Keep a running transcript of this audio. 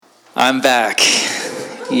I'm back.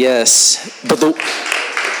 Yes. But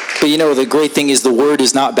the great thing is the word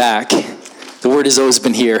is not back. The word has always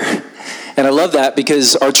been here. And I love that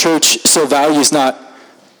because our church so values not.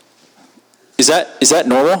 Is that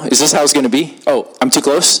normal? Is this how it's going to be? Oh, I'm too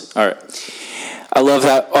close? All right. I love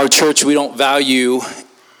that our church, we don't value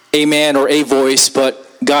a man or a voice, but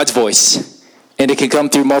God's voice. And it can come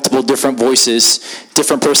through multiple different voices,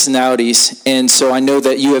 different personalities. And so I know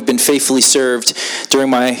that you have been faithfully served during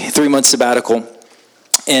my 3-month sabbatical.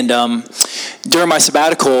 And during my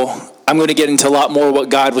sabbatical, I'm going to get into a lot more what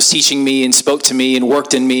God was teaching me and spoke to me and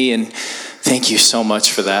worked in me. And thank you so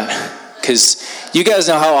much for that. Because you guys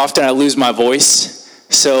know how often I lose my voice.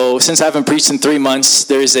 So since I haven't preached in 3 months,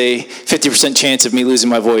 there's a 50% chance of me losing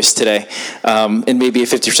my voice today. And maybe a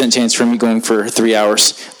 50% chance for me going for 3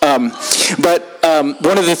 hours. But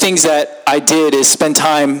one of the things that I did is spend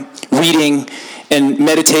time reading and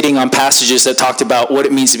meditating on passages that talked about what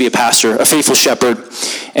it means to be a pastor, a faithful shepherd.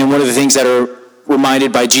 And one of the things that are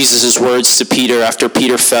reminded by Jesus' words to Peter after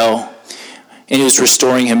Peter fell, and he was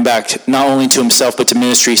restoring him back not only to himself but to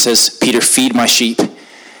ministry, he says, "Peter, feed my sheep."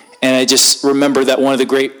 And I just remember that one of the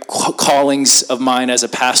great callings of mine as a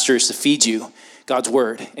pastor is to feed you God's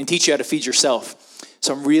word and teach you how to feed yourself.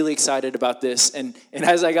 So I'm really excited about this. And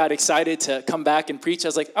as I got excited to come back and preach, I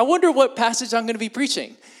was like, I wonder what passage I'm going to be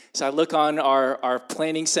preaching. So I look on our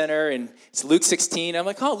planning center, and it's Luke 16. I'm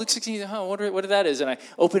like, oh, Luke 16, I wonder what that is. And I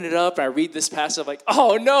open it up, and I read this passage. I'm like,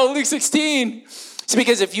 oh, no, Luke 16. It's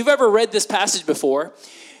because if you've ever read this passage before,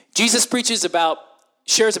 Jesus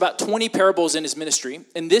shares about 20 parables in his ministry.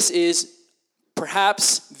 And this is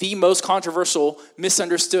perhaps the most controversial,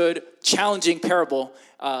 misunderstood, challenging parable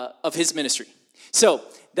of his ministry. So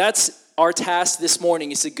that's our task this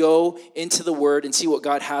morning, is to go into the word and see what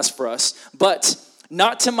God has for us. But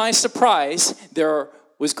not to my surprise, there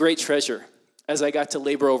was great treasure as I got to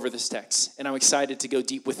labor over this text. And I'm excited to go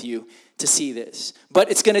deep with you to see this. But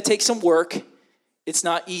it's going to take some work. It's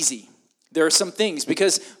not easy. There are some things,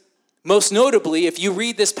 because most notably, if you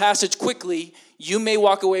read this passage quickly, you may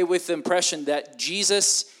walk away with the impression that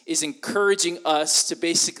Jesus is encouraging us to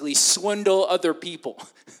basically swindle other people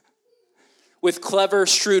with clever,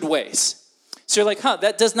 shrewd ways. So you're like,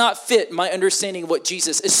 that does not fit my understanding of what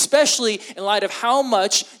Jesus, especially in light of how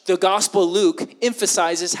much the Gospel of Luke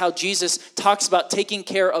emphasizes how Jesus talks about taking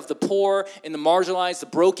care of the poor and the marginalized, the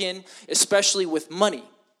broken, especially with money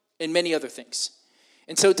and many other things.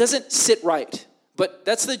 And so it doesn't sit right. But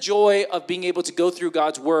that's the joy of being able to go through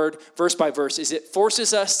God's word verse by verse, is it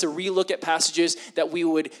forces us to relook at passages that we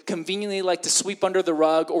would conveniently like to sweep under the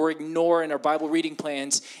rug or ignore in our Bible reading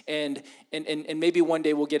plans, and maybe one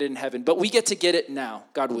day we'll get it in heaven. But we get to get it now,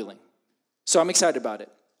 God willing. So I'm excited about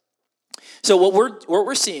it. So what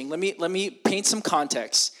we're seeing, let me paint some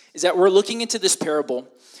context, is that we're looking into this parable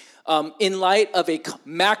in light of a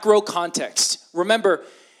macro context. Remember,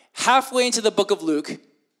 halfway into the book of Luke,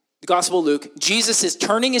 the Gospel of Luke, Jesus is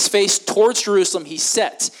turning his face towards Jerusalem. He's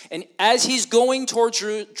set. And as he's going towards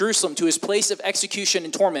Jerusalem to his place of execution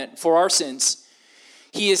and torment for our sins,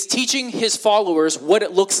 he is teaching his followers what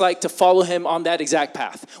it looks like to follow him on that exact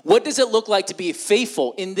path. What does it look like to be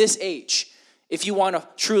faithful in this age if you want to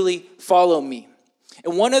truly follow me?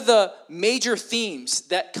 And one of the major themes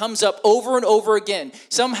that comes up over and over again,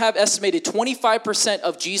 some have estimated 25%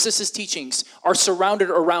 of Jesus' teachings are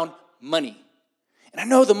surrounded around money. And I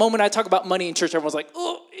know the moment I talk about money in church, everyone's like,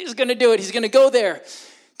 oh, he's going to do it. He's going to go there.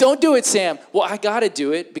 Don't do it, Sam. Well, I got to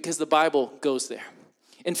do it because the Bible goes there.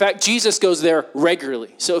 In fact, Jesus goes there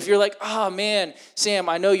regularly. So if you're like, oh, man, Sam,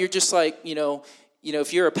 I know you're just like,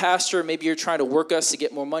 if you're a pastor, maybe you're trying to work us to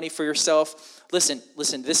get more money for yourself. Listen,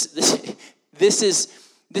 this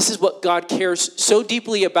is what God cares so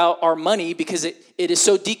deeply about our money, because it is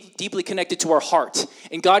so deeply connected to our heart.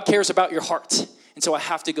 And God cares about your heart. And so I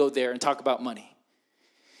have to go there and talk about money.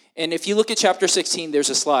 And if you look at chapter 16, there's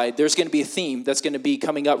a slide. There's going to be a theme that's going to be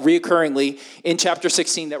coming up reoccurringly in chapter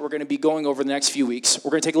 16 that we're going to be going over the next few weeks.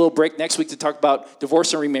 We're going to take a little break next week to talk about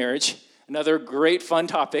divorce and remarriage, another great fun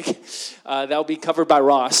topic that will be covered by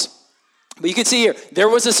Ross. But you can see here, there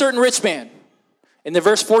was a certain rich man. In the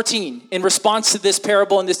verse 14, in response to this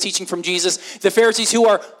parable and this teaching from Jesus, the Pharisees who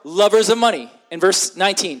are lovers of money. In verse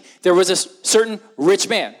 19, there was a certain rich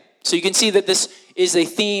man. So you can see that this is a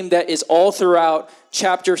theme that is all throughout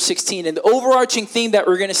chapter 16. And the overarching theme that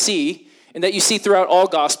we're going to see, and that you see throughout all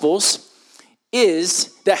Gospels,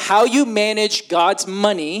 is that how you manage God's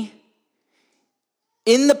money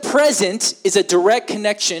in the present is a direct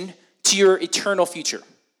connection to your eternal future.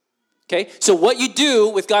 Okay? So what you do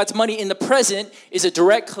with God's money in the present is a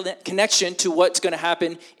direct connection to what's going to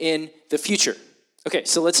happen in the future. Okay,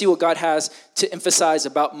 so let's see what God has to emphasize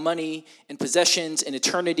about money and possessions and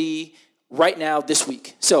eternity right now this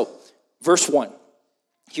week. So, verse 1.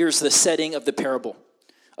 Here's the setting of the parable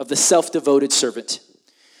of the self-devoted servant.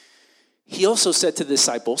 He also said to the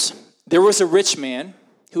disciples, there was a rich man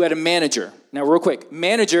who had a manager. Now, real quick,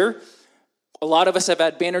 manager, a lot of us have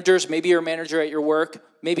had managers. Maybe you're a manager at your work.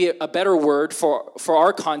 Maybe a better word for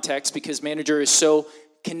our context, because manager is so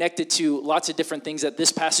connected to lots of different things that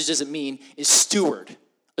this passage doesn't mean, is steward,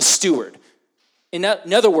 a steward. In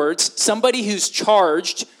other words, somebody who's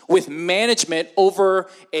charged with management over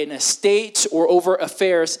an estate or over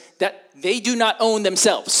affairs that they do not own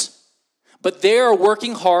themselves, but they are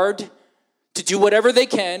working hard to do whatever they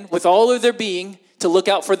can with all of their being to look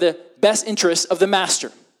out for the best interests of the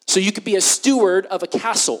master. So you could be a steward of a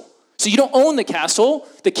castle. So you don't own the castle.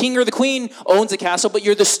 The king or the queen owns the castle, but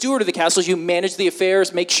you're the steward of the castle. You manage the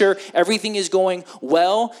affairs, make sure everything is going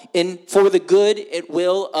well and for the good at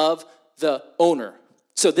will of the owner.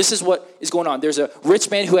 So this is what is going on. There's a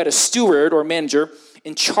rich man who had a steward or manager,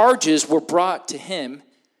 and charges were brought to him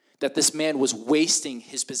that this man was wasting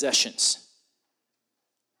his possessions.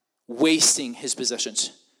 Wasting his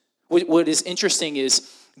possessions. What is interesting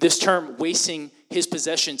is this term, wasting his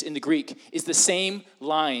possessions in the Greek, is the same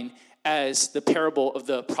line as the parable of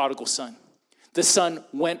the prodigal son. The son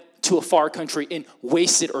went to a far country and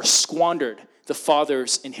wasted or squandered the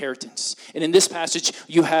father's inheritance. And in this passage,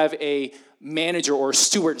 you have a manager or a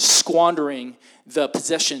steward squandering the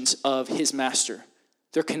possessions of his master.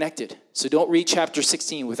 They're connected. So don't read chapter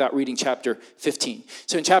 16 without reading chapter 15.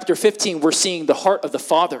 So in chapter 15, we're seeing the heart of the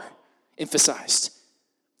father emphasized.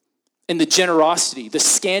 And the generosity, the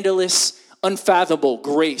scandalous, unfathomable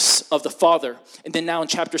grace of the Father. And then now in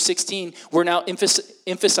chapter 16, we're now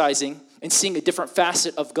emphasizing and seeing a different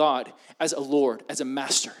facet of God as a Lord, as a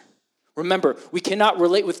master. Remember, we cannot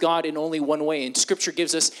relate with God in only one way, and Scripture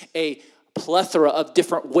gives us a plethora of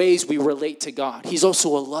different ways we relate to God. He's also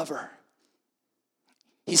a lover.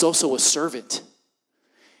 He's also a servant.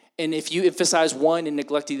 And if you emphasize one and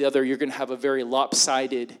neglect the other, you're going to have a very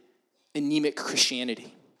lopsided, anemic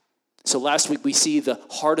Christianity. So last week we see the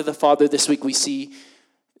heart of the Father. This week we see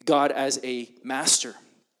God as a master.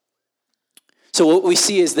 So what we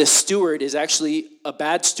see is this steward is actually a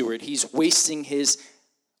bad steward. He's wasting his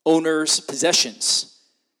owner's possessions.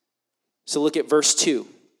 So look at verse 2.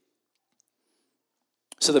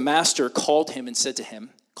 So the master called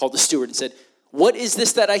the steward and said, "What is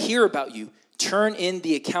this that I hear about you? Turn in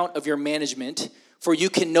the account of your management, for you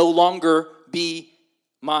can no longer be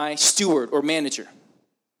my steward or manager."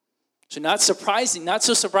 So not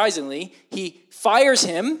so surprisingly, he fires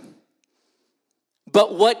him.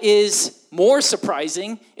 But what is more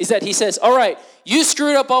surprising is that he says, all right, you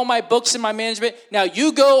screwed up all my books and my management. Now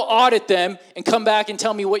you go audit them and come back and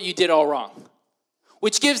tell me what you did all wrong.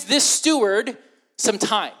 Which gives this steward some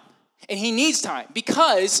time. And he needs time.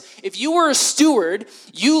 Because if you were a steward,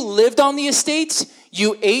 you lived on the estates,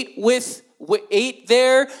 you ate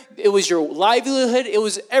there, it was your livelihood, it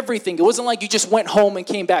was everything. It wasn't like you just went home and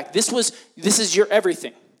came back. This is your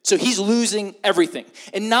everything. So he's losing everything.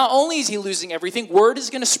 And not only is he losing everything, word is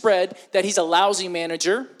going to spread that he's a lousy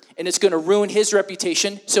manager, and it's going to ruin his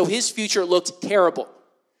reputation, so his future looked terrible.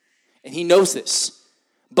 And he knows this.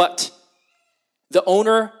 But the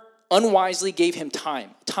owner unwisely gave him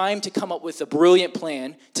time to come up with a brilliant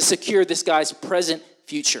plan to secure this guy's present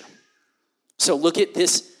future. So look at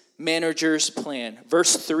this manager's plan.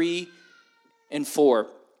 Verse 3 and 4.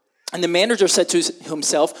 And the manager said to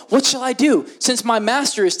himself, "What shall I do? Since my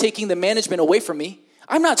master is taking the management away from me,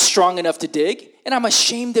 I'm not strong enough to dig, and I'm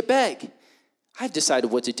ashamed to beg. I've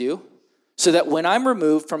decided what to do, so that when I'm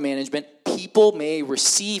removed from management, people may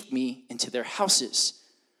receive me into their houses."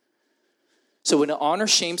 So in an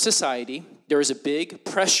honor-shame society, there is a big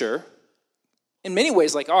pressure, in many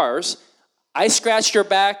ways like ours. I scratched your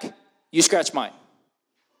back, you scratch mine.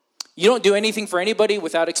 You don't do anything for anybody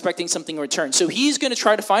without expecting something in return. So he's going to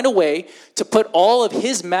try to find a way to put all of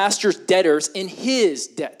his master's debtors in his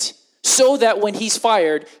debt, so that when he's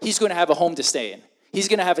fired, he's going to have a home to stay in. He's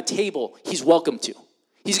going to have a table he's welcome to.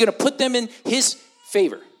 He's going to put them in his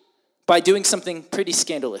favor by doing something pretty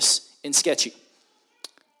scandalous and sketchy.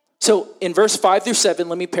 So in verse 5 through 7,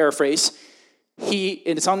 let me paraphrase. And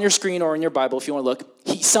it's on your screen or in your Bible if you want to look.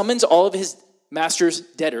 He summons all of his master's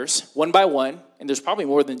debtors one by one, and there's probably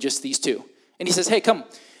more than just these two. And he says, "Hey, come,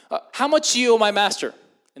 how much do you owe my master?"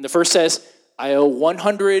 And the first says, "I owe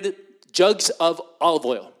 100 jugs of olive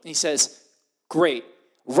oil." And he says, "Great,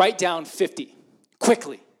 write down 50,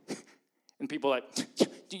 quickly." And people are like,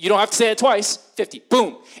 "You don't have to say it twice, 50,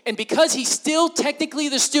 boom." And because he's still technically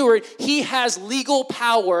the steward, he has legal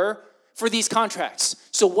power for these contracts.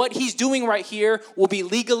 So what he's doing right here will be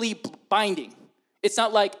legally binding. It's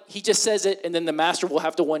not like he just says it and then the master will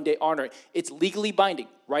have to one day honor it. It's legally binding.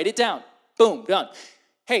 Write it down. Boom, done.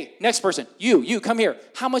 Hey, next person, you, come here.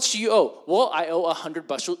 How much do you owe? Well, I owe 100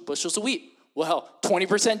 bushels of wheat. Well,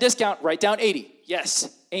 20% discount, write down 80.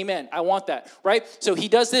 Yes, amen, I want that, right? So he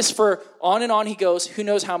does this for on and on he goes, who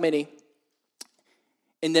knows how many.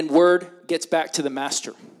 And then word gets back to the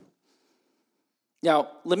master. Now,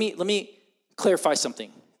 let me clarify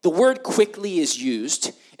something. The word quickly is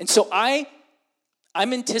used, and so I'm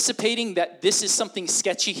anticipating that this is something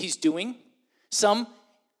sketchy he's doing. Some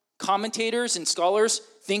commentators and scholars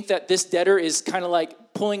think that this debtor is kind of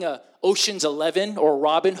like pulling a Ocean's 11 or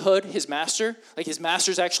Robin Hood, his master. Like his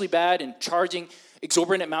master's actually bad and charging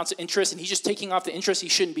exorbitant amounts of interest, and he's just taking off the interest he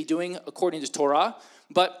shouldn't be doing according to Torah.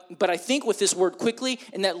 But I think with this word quickly,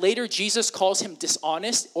 and that later Jesus calls him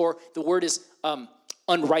dishonest, or the word is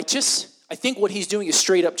unrighteous, I think what he's doing is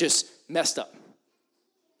straight up just messed up.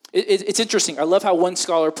 It's interesting. I love how one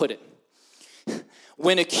scholar put it.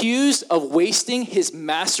 When accused of wasting his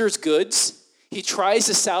master's goods, he tries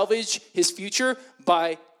to salvage his future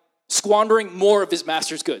by squandering more of his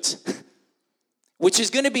master's goods. Which is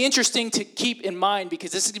going to be interesting to keep in mind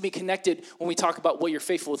because this is going to be connected when we talk about what you're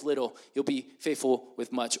faithful with little, you'll be faithful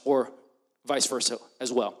with much, or vice versa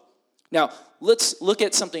as well. Now, let's look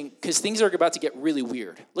at something because things are about to get really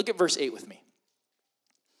weird. Look at verse 8 with me.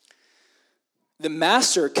 The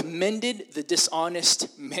master commended the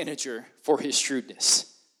dishonest manager for his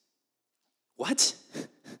shrewdness. What?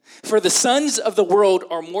 For the sons of the world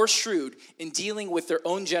are more shrewd in dealing with their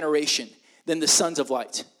own generation than the sons of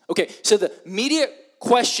light. Okay, so the immediate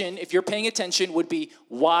question, if you're paying attention, would be,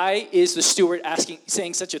 why is the steward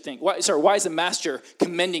saying such a thing? Why is the master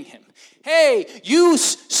commending him? Hey, you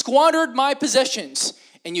squandered my possessions,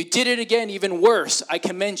 and you did it again even worse. I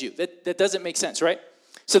commend you. That doesn't make sense, right?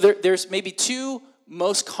 So there's maybe two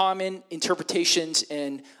most common interpretations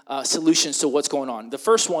and solutions to what's going on. The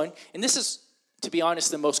first one, and this is, to be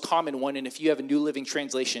honest, the most common one, and if you have a New Living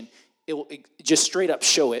Translation, it will just straight up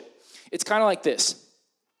show it. It's kind of like this.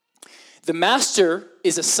 The master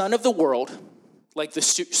is a son of the world, like the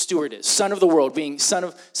steward is. Son of the world, being son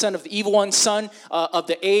of the evil one, son of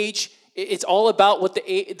the age. It's all about what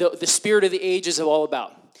the spirit of the age is all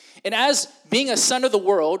about. And as being a son of the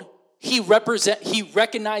world, he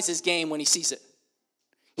recognizes game when he sees it.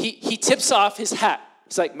 He tips off his hat.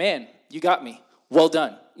 He's like, man, you got me. Well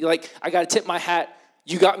done. You're like, I got to tip my hat.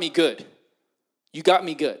 You got me good. You got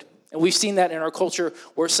me good. And we've seen that in our culture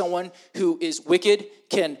where someone who is wicked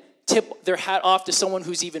can tip their hat off to someone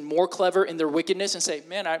who's even more clever in their wickedness and say,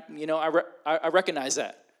 man, I recognize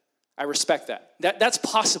that. I respect that. That's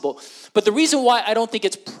possible. But the reason why I don't think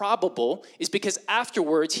it's probable is because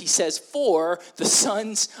afterwards he says, for the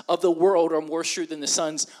sons of the world are more shrewd than the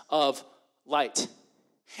sons of light.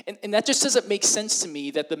 And that just doesn't make sense to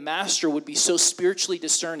me that the master would be so spiritually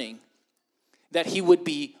discerning that he would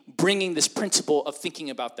be bringing this principle of thinking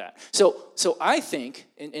about that. So I think,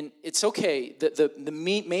 and it's okay, the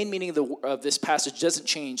main meaning of this passage doesn't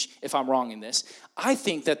change if I'm wrong in this. I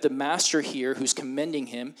think that the master here who's commending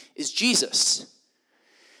him is Jesus.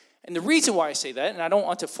 And the reason why I say that, and I don't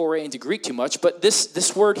want to foray into Greek too much, but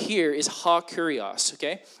this word here is ha kurios,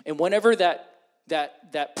 okay? And whenever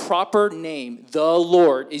that proper name, the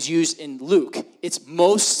Lord, is used in Luke, it's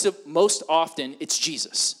most often it's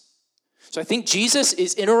Jesus. So I think Jesus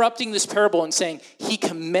is interrupting this parable and saying he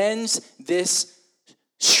commends this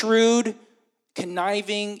shrewd,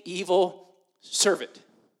 conniving, evil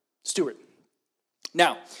steward.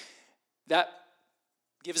 Now, that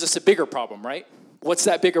gives us a bigger problem, right? What's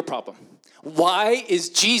that bigger problem? Why is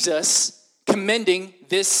Jesus commending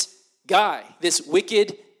this guy, this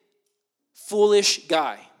wicked, foolish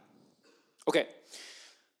guy? Okay.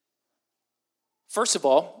 First of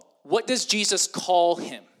all, what does Jesus call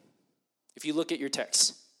him? If you look at your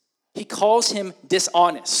text, he calls him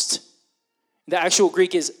dishonest. The actual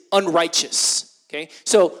Greek is unrighteous. Okay,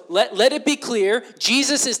 so let it be clear,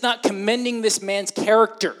 Jesus is not commending this man's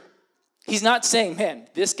character. He's not saying, man,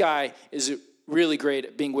 this guy is really great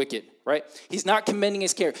at being wicked, right? He's not commending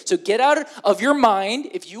his character. So get out of your mind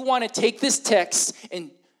if you want to take this text and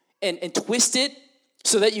twist it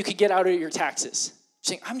so that you can get out of your taxes.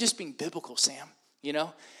 Saying, I'm just being biblical, Sam, You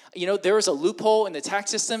know, there was a loophole in the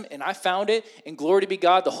tax system, and I found it, and glory to be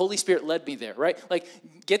God, the Holy Spirit led me there, right? Like,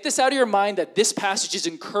 get this out of your mind that this passage is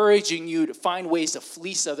encouraging you to find ways to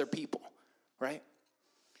fleece other people, right?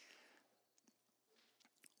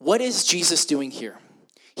 What is Jesus doing here?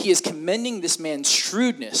 he is commending this man's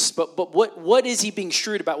shrewdness. But what is he being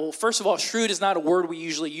shrewd about? Well, first of all, shrewd is not a word we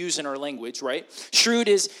usually use in our language, right? Shrewd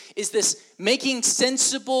is this making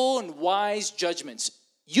sensible and wise judgments,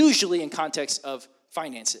 usually in context of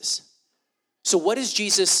finances. So what is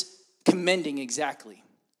Jesus commending exactly?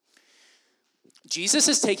 Jesus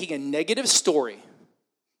is taking a negative story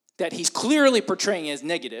that he's clearly portraying as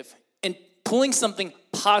negative and pulling something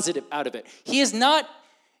positive out of it. He's not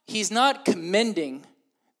commending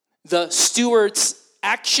the steward's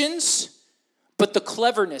actions, but the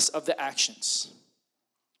cleverness of the actions.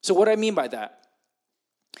 So what I mean by that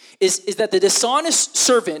is that the dishonest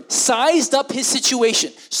servant sized up his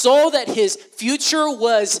situation, saw that his future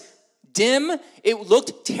was dim, it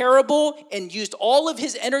looked terrible, and used all of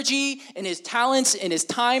his energy and his talents and his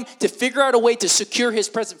time to figure out a way to secure his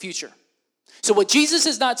present future. So what Jesus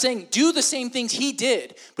is not saying, do the same things he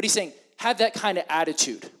did, but he's saying, have that kind of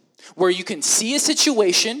attitude where you can see a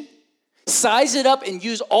situation, size it up, and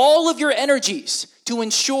use all of your energies to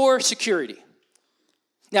ensure security.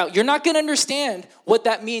 Now, you're not going to understand what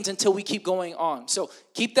that means until we keep going on. So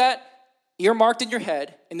keep that earmarked in your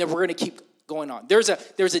head, and then we're going to keep going on. There's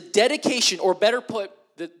a dedication, or better put,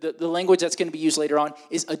 the language that's going to be used later on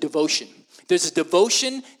is a devotion. There's a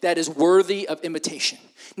devotion that is worthy of imitation.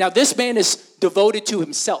 Now, this man is devoted to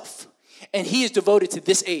himself, and he is devoted to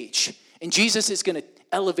this age. And Jesus is going to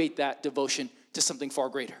elevate that devotion to something far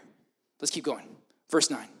greater. Let's keep going. Verse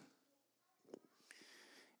 9.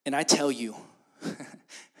 And I tell you,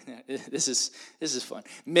 this is fun.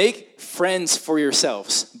 Make friends for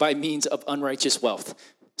yourselves by means of unrighteous wealth,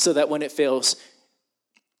 so that when it fails,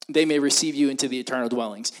 they may receive you into the eternal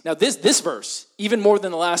dwellings. Now, this verse, even more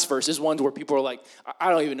than the last verse, is one where people are like, I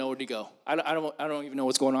don't even know where to go. I don't even know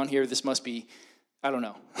what's going on here. This must be, I don't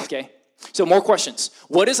know. Okay? So more questions.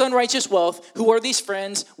 What is unrighteous wealth? Who are these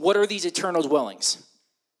friends? What are these eternal dwellings?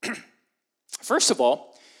 First of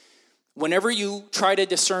all, whenever you try to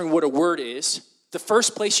discern what a word is, the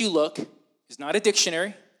first place you look is not a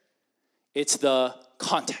dictionary. It's the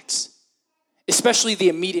context, especially the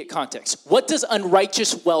immediate context. What does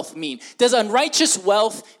unrighteous wealth mean? Does unrighteous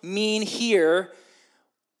wealth mean here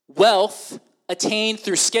wealth attained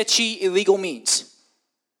through sketchy, illegal means?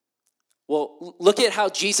 Well, look at how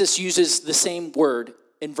Jesus uses the same word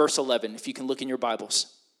in verse 11, if you can look in your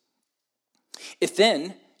Bibles. If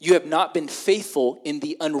then you have not been faithful in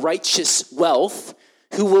the unrighteous wealth,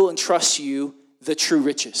 who will entrust you the true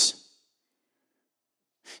riches?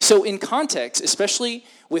 So in context, especially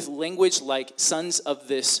with language like sons of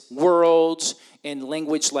this world and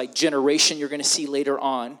language like generation you're going to see later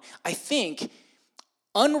on, I think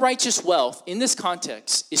unrighteous wealth in this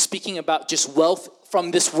context is speaking about just wealth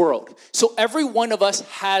from this world. So every one of us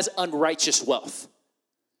has unrighteous wealth.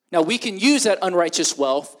 Now we can use that unrighteous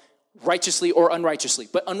wealth righteously or unrighteously,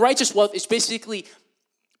 but unrighteous wealth is basically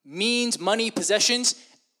means, money, possessions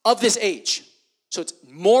of this age. So it's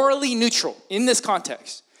morally neutral in this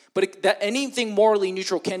context, but that anything morally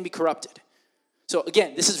neutral can be corrupted. So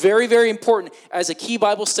again, this is very, very important as a key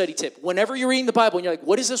Bible study tip. Whenever you're reading the Bible and you're like,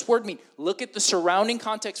 what does this word mean? Look at the surrounding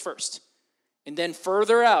context first, and then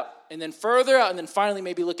further out, and then further out, and then finally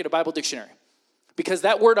maybe look at a Bible dictionary. Because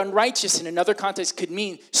that word unrighteous in another context could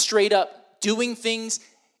mean straight up doing things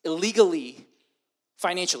illegally,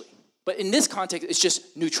 financially. But in this context, it's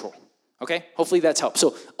just neutral. Okay? Hopefully that's helped.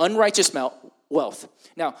 So unrighteous wealth.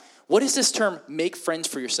 Now, what is this term, make friends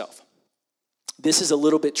for yourself? This is a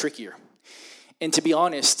little bit trickier. And to be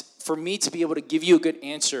honest, for me to be able to give you a good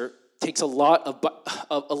answer takes a lot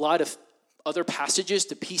of other passages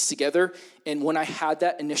to piece together. And when I had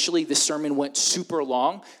that initially, the sermon went super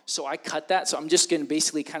long. So I cut that. So I'm just going to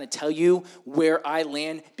basically kind of tell you where I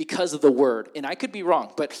land because of the word. And I could be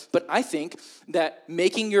wrong, but I think that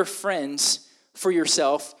making your friends for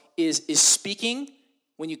yourself is speaking,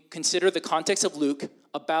 when you consider the context of Luke,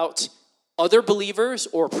 about other believers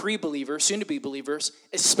or pre-believers, soon-to-be believers,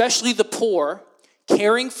 especially the poor,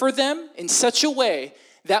 caring for them in such a way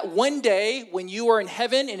that one day when you are in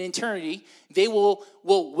heaven in eternity, they will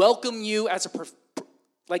welcome you as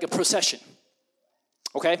like a procession.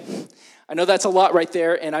 Okay? I know that's a lot right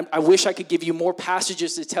there, and I wish I could give you more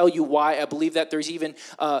passages to tell you why. I believe that there's even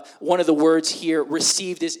one of the words here,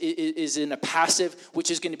 received, is in a passive, which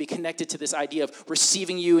is going to be connected to this idea of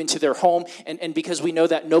receiving you into their home. And because we know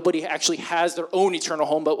that nobody actually has their own eternal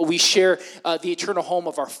home, but we share the eternal home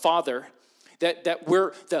of our Father, that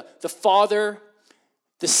we're the Father,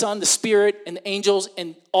 the Son, the Spirit, and the angels,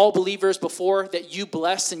 and all believers before that you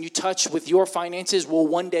bless and you touch with your finances will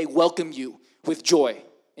one day welcome you with joy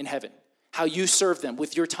in heaven. How you serve them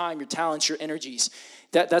with your time, your talents, your energies.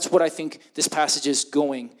 That's what I think this passage is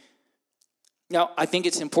going Now, I think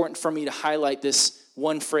it's important for me to highlight this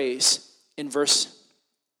one phrase in verse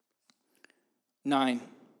 9.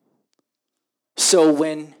 So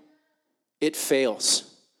when it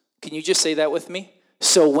fails. Can you just say that with me?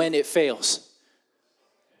 So when it fails.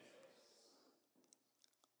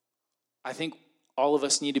 I think all of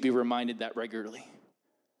us need to be reminded that regularly.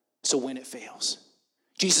 So when it fails.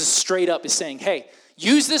 Jesus straight up is saying, hey,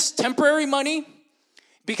 use this temporary money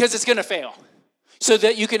because it's going to fail so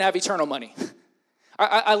that you can have eternal money.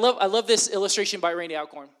 I love this illustration by Randy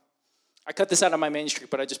Alcorn. I cut this out of my manuscript,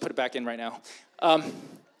 but I just put it back in right now.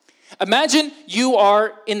 Imagine you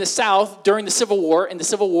are in the South during the Civil War, and the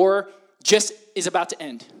Civil War just is about to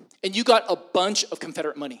end. And you got a bunch of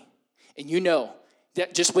Confederate money. And you know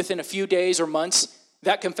that just within a few days or months,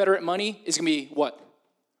 that Confederate money is going to be what?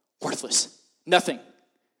 Worthless. Nothing.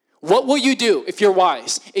 What will you do if you're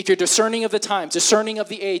wise, if you're discerning of the times, discerning of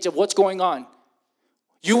the age of what's going on?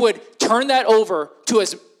 You would turn that over to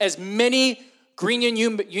as many green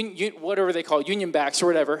whatever they call it, union backs or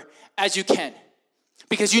whatever, as you can.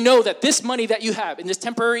 Because you know that this money that you have in this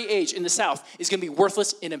temporary age in the South is going to be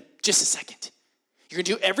worthless in just a second. You're going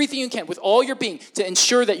to do everything you can with all your being to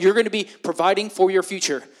ensure that you're going to be providing for your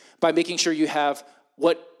future by making sure you have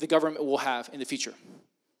what the government will have in the future.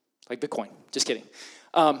 Like Bitcoin. Just kidding.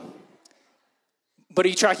 But are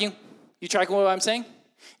you tracking? You tracking what I'm saying?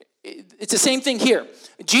 It's the same thing here.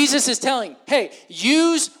 Jesus is telling, hey,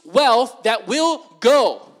 use wealth that will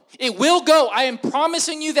go. It will go. I am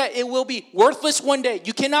promising you that it will be worthless one day.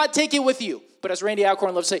 You cannot take it with you. But as Randy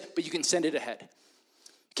Alcorn loves to say, but you can send it ahead.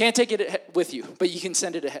 You can't take it with you, but you can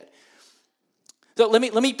send it ahead. So let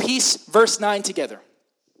me piece verse 9 together.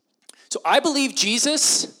 So I believe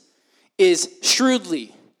Jesus is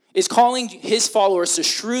calling his followers to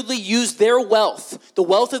shrewdly use their wealth, the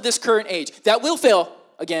wealth of this current age, that will fail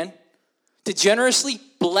again, to generously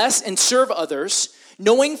bless and serve others,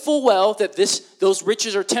 knowing full well that those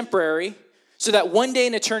riches are temporary, so that one day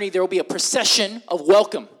in eternity there will be a procession of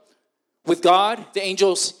welcome with God, the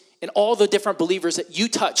angels, and all the different believers that you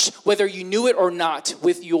touched, whether you knew it or not,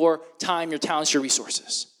 with your time, your talents, your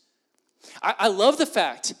resources. I love the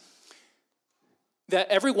fact that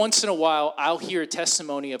every once in a while I'll hear a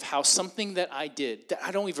testimony of how something that I did that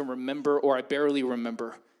I don't even remember or I barely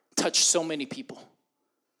remember touched so many people.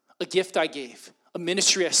 A gift I gave, a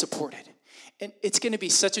ministry I supported. And it's going to be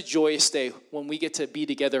such a joyous day when we get to be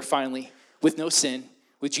together finally with no sin,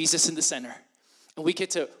 with Jesus in the center.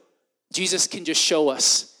 And Jesus can just show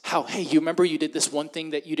us how, hey, you remember you did this one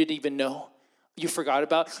thing that you didn't even know you forgot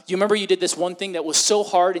about? You remember you did this one thing that was so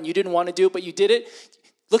hard and you didn't want to do it, but you did it?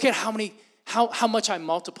 Look at how much I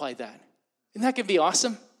multiplied that. Isn't that going to be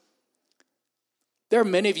awesome? There are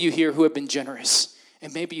many of you here who have been generous.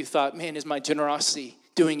 And maybe you thought, man, is my generosity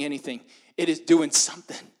doing anything? It is doing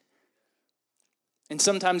something. And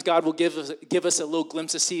sometimes God will give us a little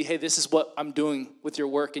glimpse to see, hey, this is what I'm doing with your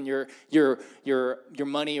work and your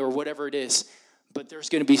money or whatever it is. But there's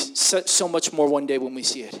going to be so much more one day when we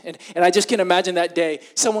see it. And I just can imagine that day,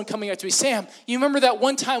 someone coming up to me, Sam, you remember that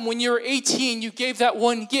one time when you were 18, you gave that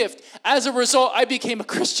one gift. As a result, I became a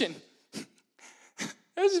Christian.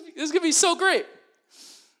 This is going to be so great.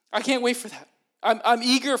 I can't wait for that. I'm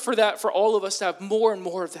eager for that, for all of us to have more and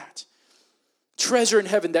more of that. Treasure in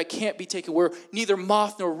heaven that can't be taken, where neither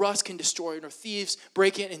moth nor rust can destroy, nor thieves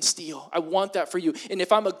break in and steal. I want that for you. And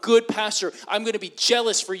if I'm a good pastor, I'm going to be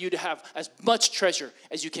jealous for you to have as much treasure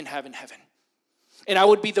as you can have in heaven. And I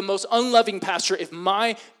would be the most unloving pastor if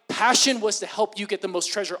my passion was to help you get the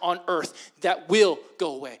most treasure on earth that will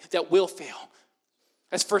go away, that will fail.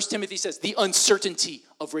 As 1 Timothy says, the uncertainty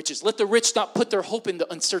of riches. Let the rich not put their hope in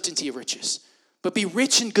the uncertainty of riches, but be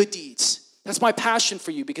rich in good deeds. That's my passion for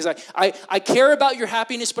you, because I care about your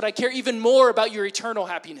happiness, but I care even more about your eternal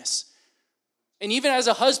happiness. And even as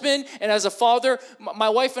a husband and as a father, my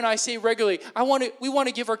wife and I say regularly, we want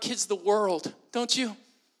to give our kids the world, don't you?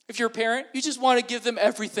 If you're a parent, you just want to give them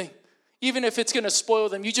everything. Even if it's going to spoil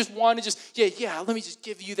them, you just want to let me just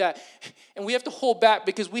give you that. And we have to hold back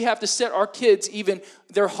because we have to set our kids, even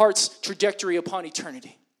their heart's trajectory upon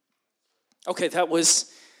eternity. Okay, that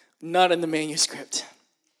was not in the manuscript.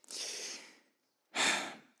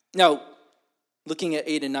 Now, looking at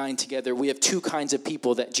 8 and 9 together, we have two kinds of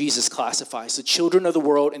people that Jesus classifies, the children of the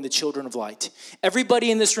world and the children of light.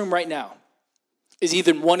 Everybody in this room right now is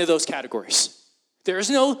either in one of those categories. There is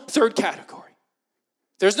no third category.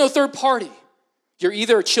 There's no third party. You're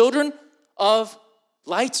either children of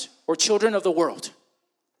light or children of the world.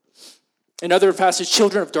 Another passage,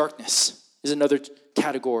 children of darkness, is another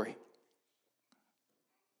category.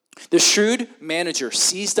 The shrewd manager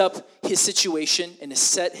seized up his situation and has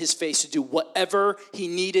set his face to do whatever he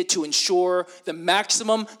needed to ensure the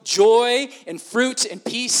maximum joy and fruit and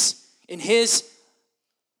peace in his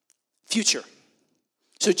future.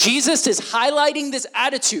 So Jesus is highlighting this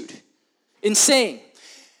attitude in saying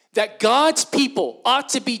that God's people ought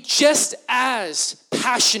to be just as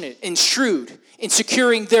passionate and shrewd in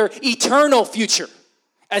securing their eternal future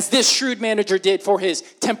as this shrewd manager did for his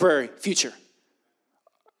temporary future.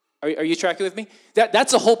 Are you tracking with me?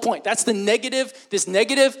 That's the whole point. That's this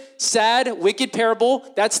negative, sad, wicked parable.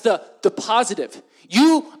 That's the positive.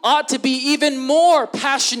 You ought to be even more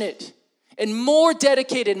passionate and more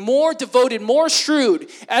dedicated, more devoted, more shrewd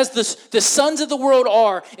as the sons of the world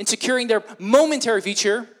are in securing their momentary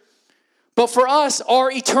future, but for us,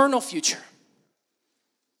 our eternal future.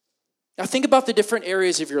 Now think about the different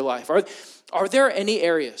areas of your life. Are there any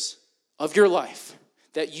areas of your life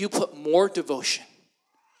that you put more devotion,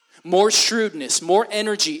 more shrewdness, more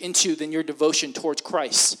energy into than your devotion towards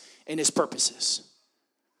Christ and his purposes?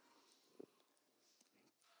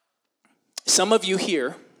 Some of you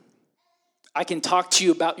here, I can talk to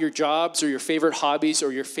you about your jobs or your favorite hobbies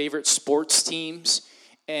or your favorite sports teams,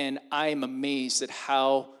 and I am amazed at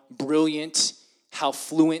how brilliant, how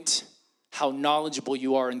fluent, how knowledgeable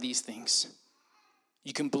you are in these things.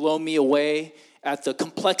 You can blow me away at the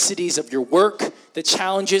complexities of your work, the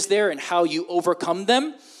challenges there, and how you overcome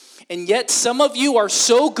them. And yet some of you are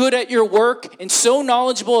so good at your work and so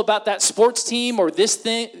knowledgeable about that sports team or this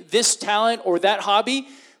thing, this talent or that hobby,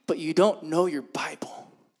 but you don't know your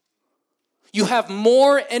Bible. You have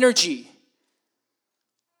more energy,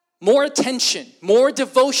 more attention, more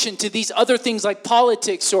devotion to these other things like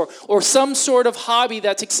politics or some sort of hobby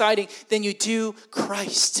that's exciting than you do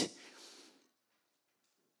Christ.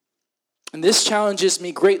 And this challenges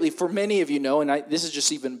me greatly. For many of you know, and this is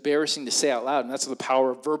just even embarrassing to say out loud, and that's the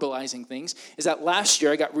power of verbalizing things, is that last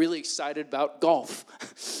year I got really excited about golf.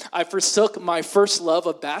 I forsook my first love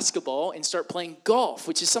of basketball and started playing golf,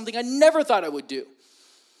 which is something I never thought I would do.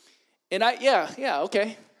 And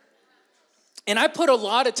okay. And I put a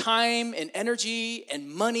lot of time and energy and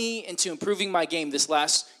money into improving my game this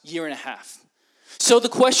last year and a half. So the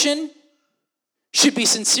question should be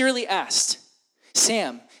sincerely asked,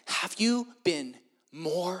 Sam, have you been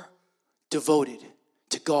more devoted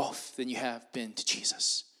to golf than you have been to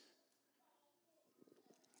Jesus?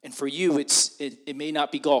 And for you, it may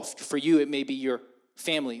not be golf. For you, it may be your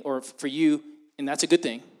family. Or for you, and that's a good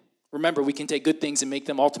thing. Remember, we can take good things and make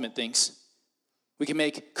them ultimate things. We can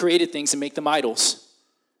make created things and make them idols.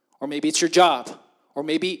 Or maybe it's your job. Or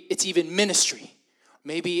maybe it's even ministry.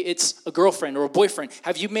 Maybe it's a girlfriend or a boyfriend.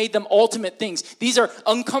 Have you made them ultimate things? These are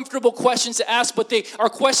uncomfortable questions to ask, but they are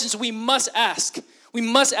questions we must ask. We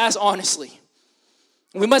must ask honestly.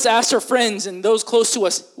 We must ask our friends and those close to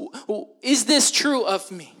us, is this true of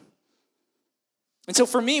me? And so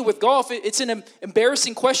for me, with golf, it's an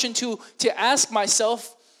embarrassing question to ask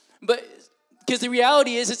myself, but because the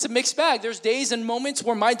reality is it's a mixed bag. There's days and moments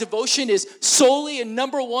where my devotion is solely and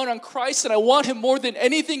number one on Christ, and I want him more than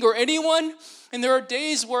anything or anyone. And there are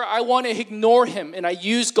days where I want to ignore him, and I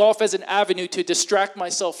use golf as an avenue to distract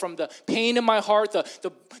myself from the pain in my heart,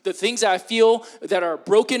 the things that I feel that are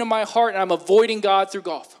broken in my heart, and I'm avoiding God through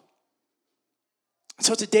golf.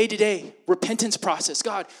 So it's a day-to-day repentance process.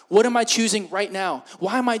 God, what am I choosing right now?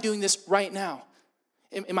 Why am I doing this right now?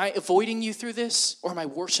 Am I avoiding you through this, or am I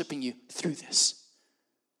worshiping you through this?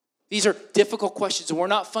 These are difficult questions, and we're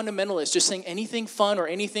not fundamentalists, just saying anything fun or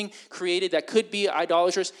anything created that could be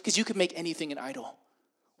idolatrous, because you can make anything an idol.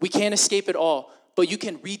 We can't escape it all, but you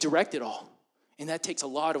can redirect it all, and that takes a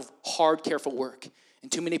lot of hard, careful work.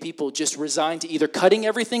 And too many people just resign to either cutting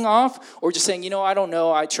everything off or just saying, I don't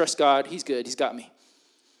know, I trust God, he's good, he's got me.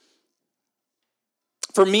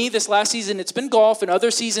 For me, this last season, it's been golf. In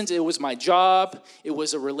other seasons, it was my job. It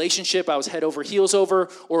was a relationship I was head over heels over,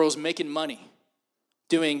 or it was making money,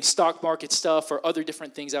 doing stock market stuff or other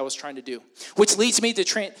different things I was trying to do. Which leads me to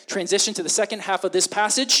transition to the second half of this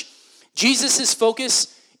passage. Jesus'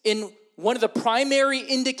 focus in one of the primary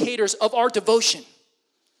indicators of our devotion,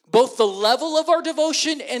 both the level of our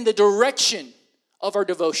devotion and the direction of our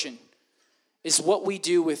devotion, is what we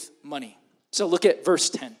do with money. So look at verse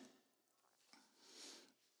 10.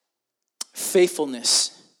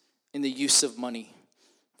 Faithfulness in the use of money.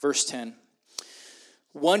 Verse 10.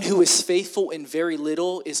 One who is faithful in very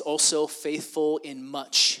little is also faithful in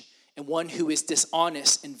much. And one who is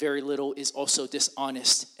dishonest in very little is also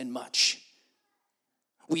dishonest in much.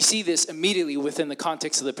 We see this immediately within the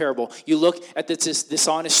context of the parable. You look at this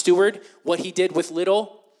dishonest steward, what he did with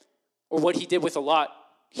little, or what he did with a lot,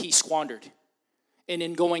 he squandered. And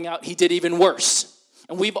in going out, he did even worse.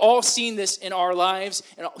 And we've all seen this in our lives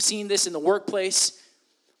and seen this in the workplace.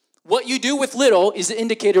 What you do with little is the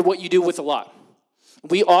indicator of what you do with a lot.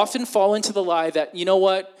 We often fall into the lie that, you know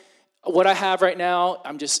what I have right now,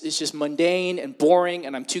 it's just mundane and boring,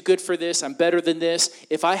 and I'm too good for this, I'm better than this.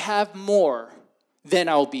 If I have more, then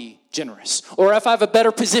I'll be generous. Or if I have a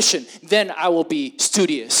better position, then I will be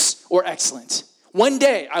studious or excellent. One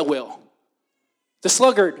day I will. The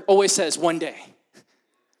sluggard always says, one day.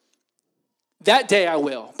 That day I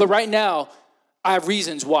will. But right now, I have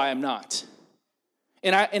reasons why I'm not.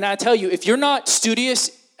 And I tell you, if you're not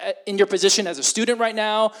studious in your position as a student right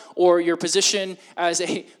now, or your position as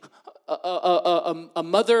a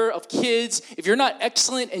mother of kids, if you're not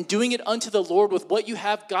excellent in doing it unto the Lord with what you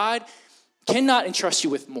have, God cannot entrust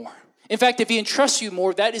you with more. In fact, if he entrusts you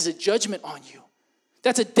more, that is a judgment on you.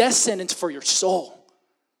 That's a death sentence for your soul.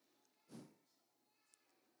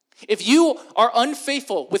 If you are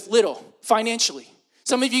unfaithful with little financially,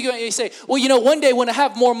 some of you say, well, one day when I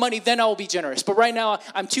have more money, then I will be generous. But right now,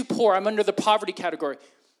 I'm too poor. I'm under the poverty category.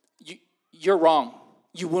 You're wrong.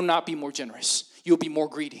 You will not be more generous. You'll be more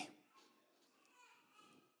greedy.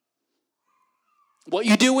 What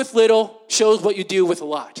you do with little shows what you do with a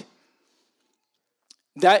lot.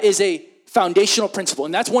 That is a foundational principle.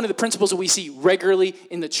 And that's one of the principles that we see regularly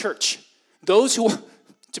in the church. Those who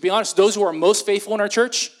are most faithful in our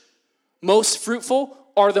church, most fruitful,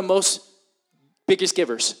 are the most biggest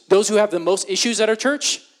givers. Those who have the most issues at our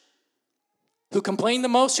church, who complain the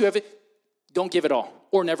most, don't give at all,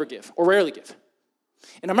 or never give, or rarely give.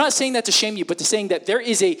 And I'm not saying that to shame you, but to saying that there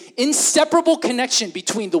is an inseparable connection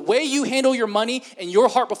between the way you handle your money and your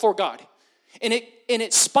heart before God. And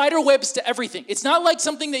it spider webs to everything. It's not like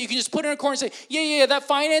something that you can just put in a corner and say, yeah, that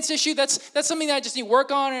finance issue, that's something that I just need to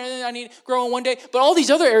work on, and I need to grow in one day. But all these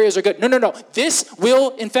other areas are good. No. This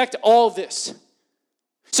will infect all of this.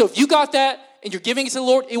 So if you got that and you're giving it to the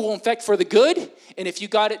Lord, it will infect for the good. And if you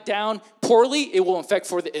got it down poorly, it will infect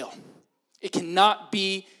for the ill. It cannot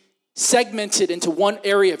be segmented into one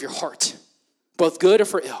area of your heart, both good or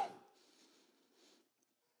for ill.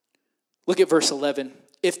 Look at verse 11.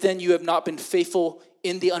 If then you have not been faithful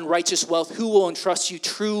in the unrighteous wealth, who will entrust you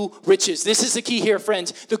true riches? This is the key here,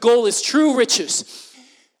 friends. The goal is true riches.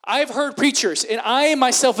 I've heard preachers, and I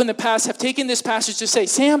myself in the past have taken this passage to say,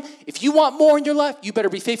 Sam, if you want more in your life, you better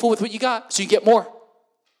be faithful with what you got so you get more.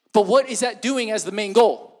 But what is that doing as the main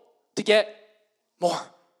goal? To get more.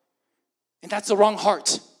 And that's the wrong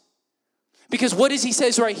heart. Because what does he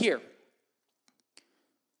says right here?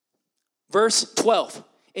 Verse 12.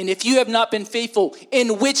 And if you have not been faithful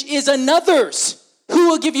in which is another's, who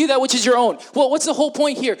will give you that which is your own? Well, what's the whole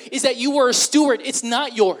point here? Is that you were a steward. It's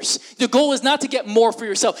not yours. The goal is not to get more for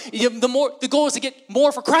yourself. The goal is to get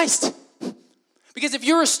more for Christ. Because if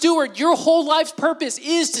you're a steward, your whole life's purpose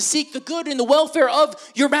is to seek the good and the welfare of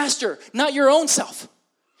your master, not your own self.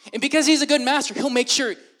 And because he's a good master, he'll make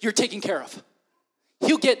sure you're taken care of.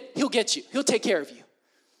 He'll get you. He'll take care of you.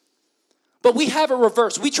 But we have it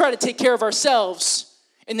reversed. We try to take care of ourselves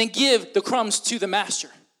and then give the crumbs to the master.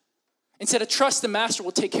 Instead of trust the master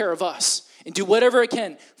will take care of us and do whatever it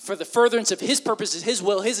can for the furtherance of his purposes, his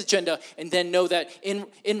will, his agenda, and then know that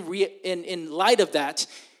in light of that,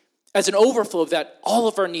 as an overflow of that, all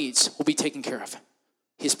of our needs will be taken care of.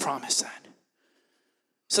 He's promised that.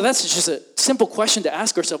 So that's just a simple question to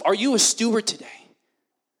ask ourselves. Are you a steward today?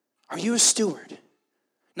 Are you a steward?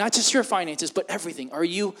 Not just your finances, but everything. Are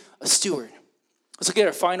you a steward? Let's look at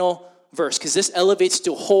our final verse, because this elevates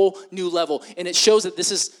to a whole new level. And it shows that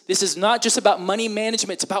this is not just about money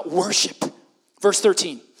management, it's about worship. Verse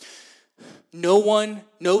 13.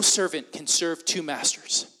 No servant can serve two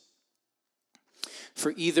masters.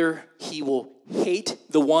 For either he will hate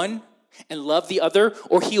the one and love the other,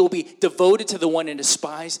 or he will be devoted to the one and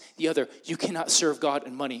despise the other. You cannot serve God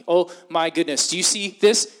and money. Oh my goodness. Do you see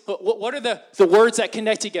this? What are the words that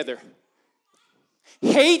connect together?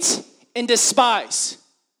 Hate and despise.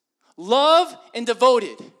 Love and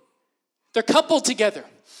devoted. They're coupled together.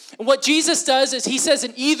 And what Jesus does is he says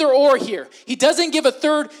an either or here. He doesn't give a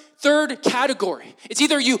third category. It's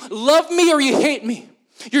either you love me or you hate me.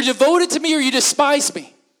 You're devoted to me or you despise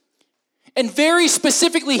me. And very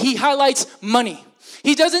specifically, he highlights money.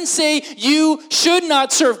 He doesn't say you should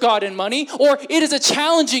not serve God in money, or it is a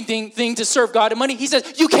challenging thing to serve God in money. He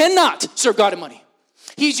says you cannot serve God in money.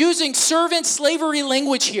 He's using servant slavery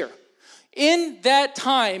language here. In that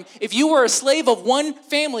time, if you were a slave of one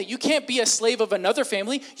family, you can't be a slave of another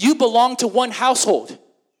family. You belong to one household.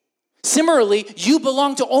 Similarly, you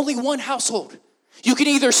belong to only one household. You can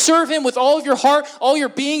either serve him with all of your heart, all your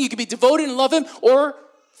being, you can be devoted and love him, or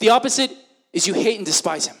the opposite is you hate and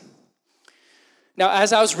despise him. Now,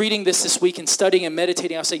 as I was reading this week and studying and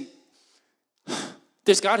meditating, I was saying,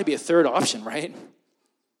 there's got to be a third option, right?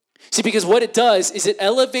 See, because what it does is it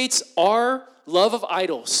elevates our love of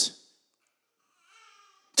idols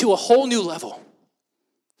to a whole new level.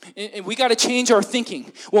 And we got to change our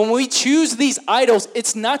thinking. When we choose these idols,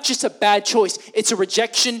 it's not just a bad choice. It's a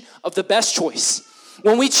rejection of the best choice.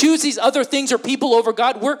 When we choose these other things or people over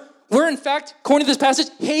God, we're in fact, according to this passage,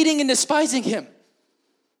 hating and despising him.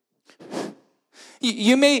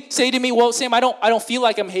 You may say to me, well, Sam, I don't feel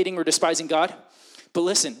like I'm hating or despising God. But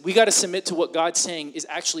listen, we got to submit to what God's saying is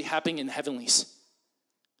actually happening in the heavenlies.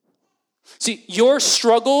 See, your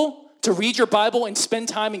struggle to read your Bible and spend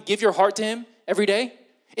time and give your heart to him every day,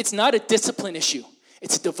 it's not a discipline issue.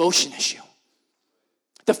 It's a devotion issue.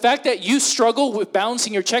 The fact that you struggle with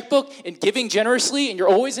balancing your checkbook and giving generously and you're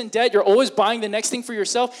always in debt, you're always buying the next thing for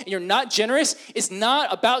yourself and you're not generous is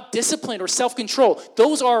not about discipline or self-control.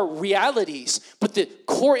 Those are realities, but the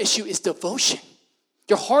core issue is devotion.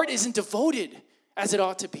 Your heart isn't devoted as it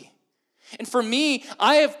ought to be. And for me,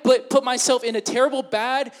 I have put myself in a terrible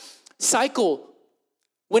bad cycle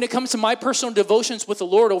when it comes to my personal devotions with the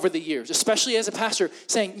Lord over the years, especially as a pastor,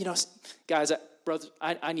 saying, guys, brothers,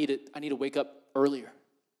 I need to wake up earlier.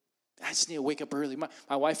 I just need to wake up early.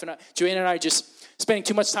 My wife and I, Joanna and I, are just spending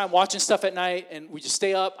too much time watching stuff at night, and we just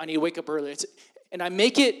stay up. I need to wake up early. And I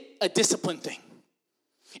make it a discipline thing.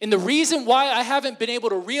 And the reason why I haven't been able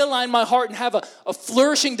to realign my heart and have a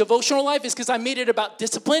flourishing devotional life is because I made it about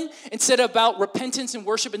discipline instead of about repentance and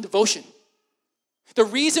worship and devotion. The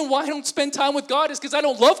reason why I don't spend time with God is because I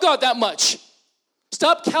don't love God that much.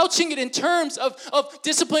 Stop couching it in terms of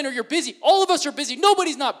discipline or you're busy. All of us are busy.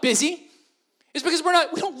 Nobody's not busy. It's because we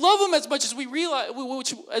don't love him as much as we realize,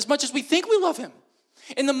 as much as we think we love him.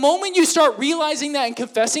 And the moment you start realizing that and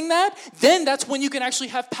confessing that, then that's when you can actually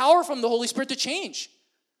have power from the Holy Spirit to change.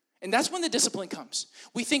 And that's when the discipline comes.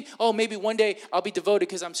 We think, oh, maybe one day I'll be devoted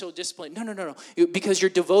because I'm so disciplined. No. Because you're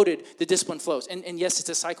devoted, the discipline flows. And yes, it's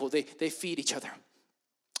a cycle. They feed each other.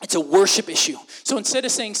 It's a worship issue. So instead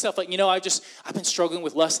of saying stuff like, I've been struggling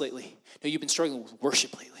with lust lately. No, you've been struggling with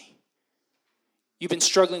worship lately. You've been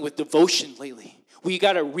struggling with devotion lately. We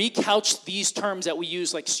got to recouch these terms that we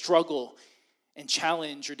use like struggle and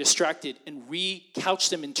challenge or distracted and recouch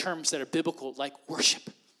them in terms that are biblical like worship.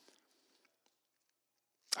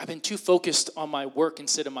 I've been too focused on my work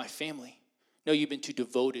instead of my family. No, you've been too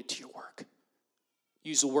devoted to your work.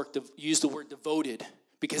 Use the word devoted.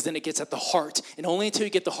 Because then it gets at the heart. And only until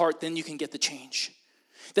you get the heart, then you can get the change.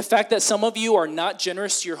 The fact that some of you are not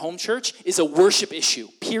generous to your home church is a worship issue,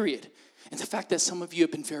 period. And the fact that some of you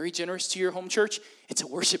have been very generous to your home church, it's a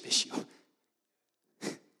worship issue.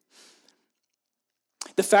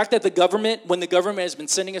 The fact that when the government has been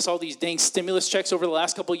sending us all these dang stimulus checks over the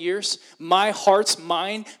last couple of years, my heart's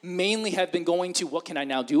mind mainly have been going to what can I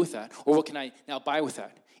now do with that? Or what can I now buy with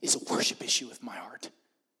that? Is a worship issue with my heart.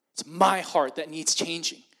 It's my heart that needs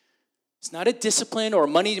changing. It's not a discipline or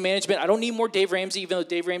money management. I don't need more Dave Ramsey, even though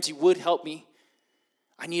Dave Ramsey would help me.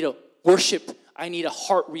 I need a worship. I need a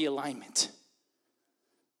heart realignment.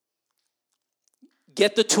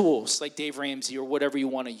 Get the tools like Dave Ramsey or whatever you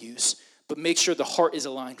want to use, but make sure the heart is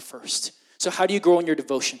aligned first. So how do you grow in your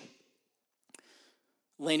devotion?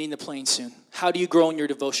 Landing the plane soon. How do you grow in your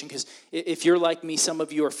devotion? Because if you're like me, some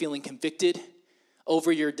of you are feeling convicted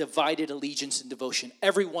over your divided allegiance and devotion.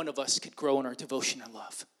 Every one of us could grow in our devotion and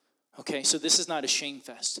love. Okay, so this is not a shame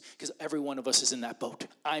fest because every one of us is in that boat.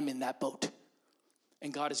 I'm in that boat.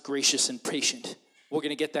 And God is gracious and patient. We're going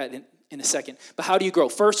to get that in a second. But how do you grow?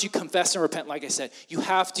 First, you confess and repent, like I said. You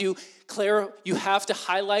have to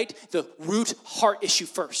highlight the root heart issue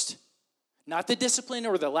first. Not the discipline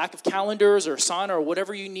or the lack of calendars or sauna or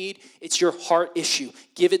whatever you need. It's your heart issue.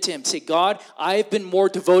 Give it to him. Say, God, I have been more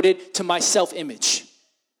devoted to my self-image.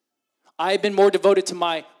 I have been more devoted to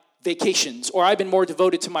my vacations, or I've been more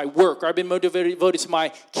devoted to my work, or I've been more devoted to my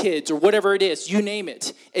kids, or whatever it is. You name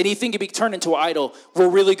it. Anything can be turned into an idol. We're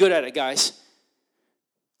really good at it, guys.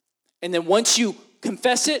 And then once you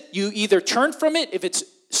confess it, you either turn from it if it's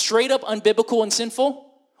straight up unbiblical and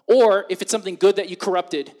sinful, or if it's something good that you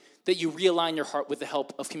corrupted, that you realign your heart with the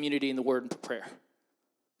help of community and the word and prayer.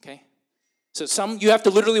 Okay? So some you have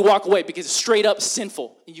to literally walk away because it's straight up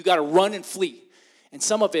sinful and you got to run and flee. And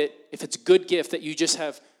some of it, if it's a good gift that you just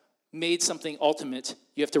have made something ultimate,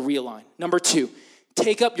 you have to realign. Number 2,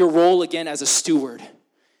 take up your role again as a steward.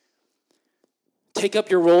 Take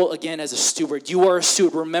up your role again as a steward. You are a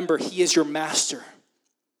steward. Remember, he is your master.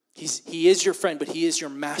 He is your friend, but he is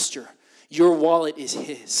your master. Your wallet is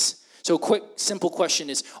his. So a quick, simple question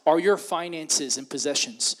is, are your finances and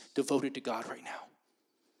possessions devoted to God right now?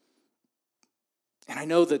 And I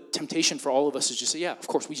know the temptation for all of us is just say, yeah, of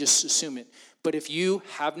course, we just assume it. But if you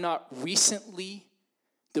have not recently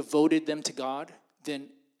devoted them to God, then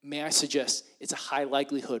may I suggest it's a high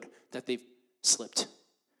likelihood that they've slipped.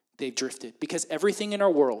 They've drifted. Because everything in our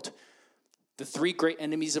world, the three great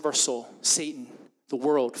enemies of our soul, Satan, the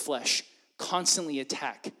world, flesh, constantly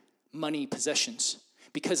attack money, possessions.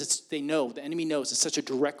 Because the enemy knows it's such a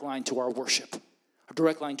direct line to our worship, a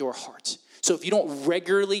direct line to our hearts. So if you don't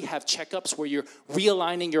regularly have checkups where you're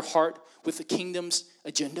realigning your heart with the kingdom's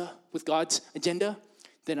agenda, with God's agenda,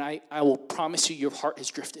 then I will promise you your heart has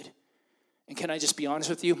drifted. And can I just be honest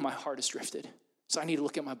with you? My heart has drifted. So I need to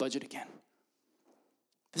look at my budget again.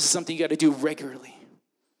 This is something you got to do regularly.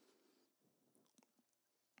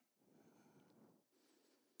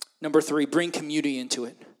 Number 3, bring community into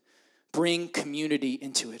it. Bring community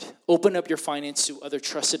into it. Open up your finance to other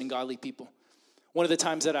trusted and godly people. One of the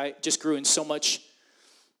times that I just grew in so much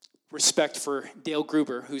respect for Dale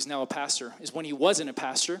Gruber, who's now a pastor, is when he wasn't a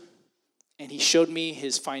pastor, and he showed me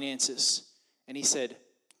his finances. And he said,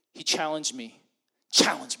 he challenged me.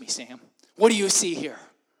 Challenge me, Sam. What do you see here?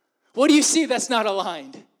 What do you see that's not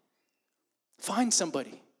aligned? Find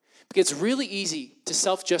somebody. Because it's really easy to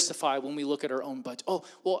self-justify when we look at our own budget. Oh,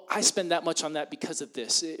 well, I spend that much on that because of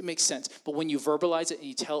this. It makes sense. But when you verbalize it and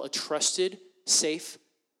you tell a trusted, safe,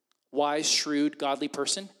 wise, shrewd, godly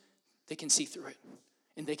person, they can see through it.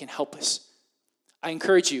 And they can help us. I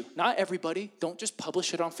encourage you, not everybody, don't just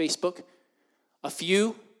publish it on Facebook. A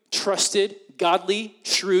few trusted, godly,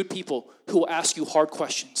 shrewd people who will ask you hard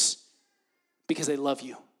questions because they love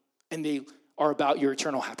you and they are about your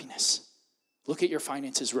eternal happiness. Look at your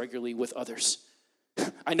finances regularly with others.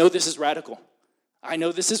 I know this is radical.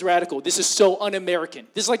 This is so un-American.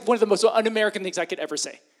 This is like one of the most un-American things I could ever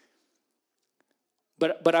say.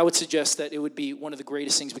 But I would suggest that it would be one of the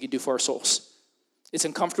greatest things we could do for our souls. It's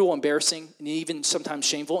uncomfortable, embarrassing, and even sometimes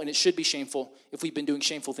shameful, and it should be shameful if we've been doing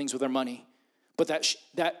shameful things with our money. But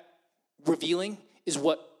that revealing is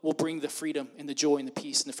what will bring the freedom and the joy and the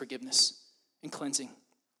peace and the forgiveness and cleansing.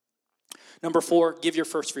 Number 4, give your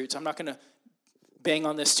first fruits. I'm not going to bang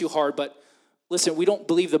on this too hard, but listen, we don't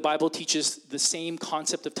believe the Bible teaches the same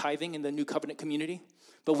concept of tithing in the New Covenant community,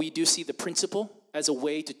 but we do see the principle as a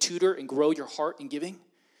way to tutor and grow your heart in giving.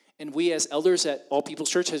 And we as elders at All People's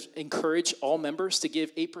Church have encouraged all members to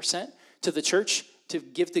give 8% to the church, to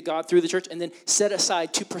give to God through the church, and then set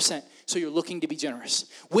aside 2% so you're looking to be generous.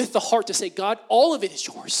 With the heart to say, God, all of it is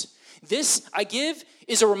yours. This I give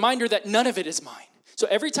is a reminder that none of it is mine. So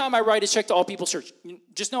every time I write a check to All People's Church,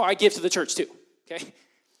 just know I give to the church too, okay?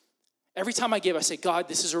 Every time I give, I say, God,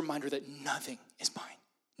 this is a reminder that nothing is mine.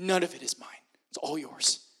 None of it is mine. It's all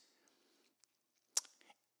yours.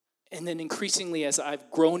 And then increasingly, as I've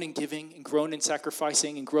grown in giving and grown in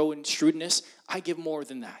sacrificing and grown in shrewdness, I give more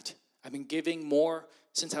than that. I've been giving more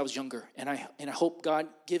since I was younger. And I hope God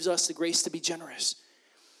gives us the grace to be generous.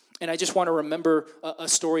 And I just want to remember a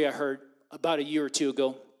story I heard about a year or two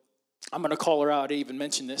ago. I'm going to call her out. I didn't even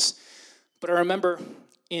mention this. But I remember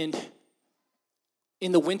in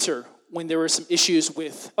the winter when there were some issues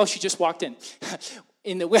with, she just walked in.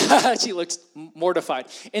 She looks mortified.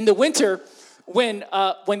 In the winter, when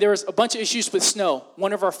there was a bunch of issues with snow,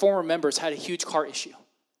 one of our former members had a huge car issue.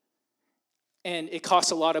 And it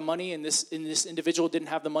cost a lot of money, and this individual didn't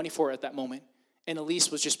have the money for it at that moment. And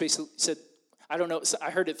Elise was just basically said, I don't know,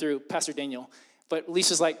 I heard it through Pastor Daniel, but Elise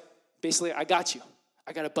was like, basically, I got you.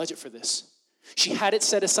 I got a budget for this. She had it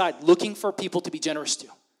set aside, looking for people to be generous to.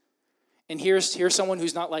 And here's someone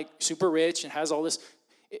who's not like super rich and has all this.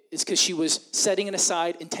 It's because she was setting it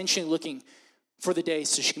aside, intentionally looking for the day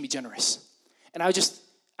so she can be generous. And I've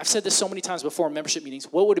said this so many times before in membership meetings.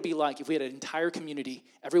 What would it be like if we had an entire community,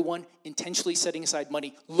 everyone intentionally setting aside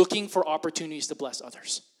money, looking for opportunities to bless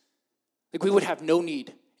others? Like we would have no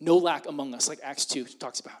need, no lack among us, like Acts 2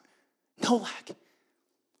 talks about. No lack.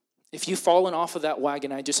 If you've fallen off of that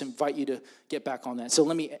wagon, I just invite you to get back on that. So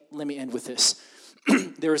let me end with this.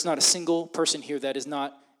 There is not a single person here that is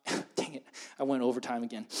not, dang it, I went overtime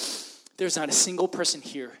again. There's not a single person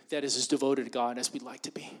here that is as devoted to God as we'd like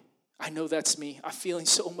to be. I know that's me. I'm feeling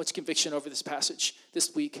so much conviction over this passage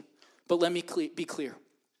this week. But let me be clear.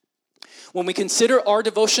 When we consider our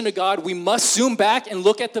devotion to God, we must zoom back and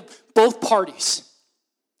look at both parties.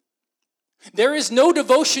 There is no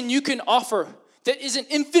devotion you can offer that isn't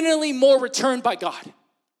infinitely more returned by God.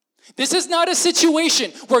 This is not a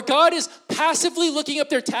situation where God is passively looking up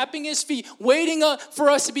there, tapping his feet, waiting for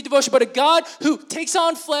us to be devotion, but a God who takes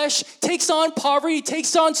on flesh, takes on poverty,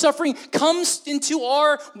 takes on suffering, comes into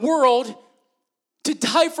our world to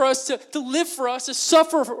die for us, to live for us, to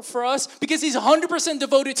suffer for us, because he's 100%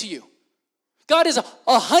 devoted to you. God is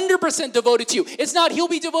 100% devoted to you. It's not he'll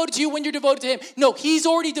be devoted to you when you're devoted to him. No, he's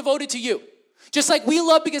already devoted to you. Just like we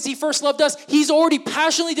love because he first loved us, he's already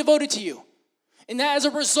passionately devoted to you. And that as a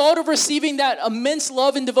result of receiving that immense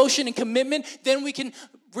love and devotion and commitment, then we can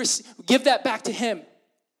give that back to him.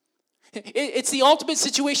 It's the ultimate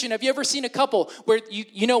situation. Have you ever seen a couple where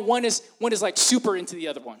one is like super into the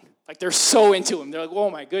other one? Like they're so into him. They're like, oh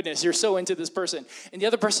my goodness, you're so into this person. And the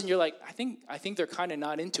other person, you're like, I think they're kind of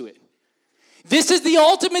not into it. This is the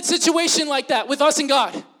ultimate situation like that with us and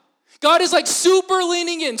God. God is like super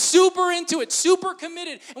leaning in, super into it, super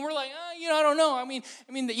committed. And we're like, I don't know. I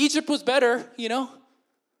mean, the Egypt was better,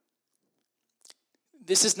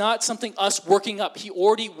 This is not something us working up. He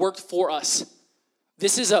already worked for us.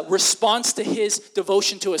 This is a response to his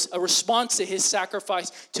devotion to us, a response to his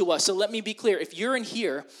sacrifice to us. So let me be clear. If you're in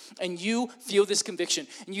here and you feel this conviction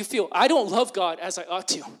and you feel, I don't love God as I ought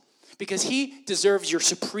to because he deserves your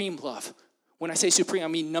supreme love. When I say supreme, I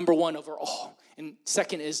mean number one over all. And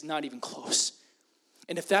second is not even close.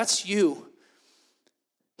 And if that's you,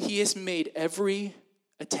 he has made every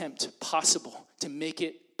attempt possible to make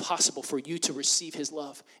it possible for you to receive his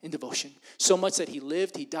love and devotion. So much that he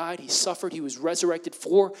lived, he died, he suffered, he was resurrected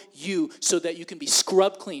for you so that you can be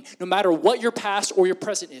scrubbed clean. No matter what your past or your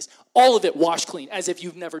present is, all of it washed clean as if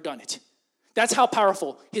you've never done it. That's how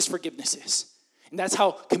powerful his forgiveness is. And that's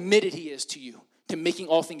how committed he is to you, to making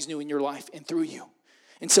all things new in your life and through you.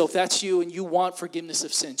 And so if that's you and you want forgiveness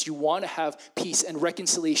of sins, you want to have peace and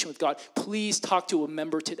reconciliation with God, please talk to a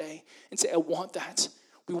member today and say, I want that.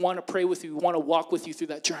 We want to pray with you. We want to walk with you through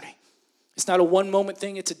that journey. It's not a one-moment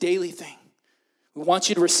thing. It's a daily thing. We want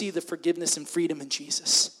you to receive the forgiveness and freedom in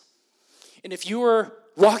Jesus. And if you are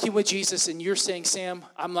walking with Jesus and you're saying, Sam,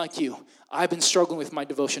 I'm like you. I've been struggling with my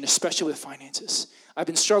devotion, especially with finances. I've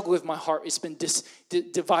been struggling with my heart. It's been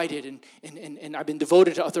divided and I've been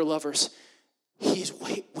devoted to other lovers. He's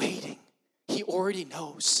waiting. He already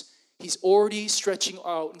knows. He's already stretching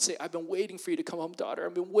out and saying, I've been waiting for you to come home, daughter.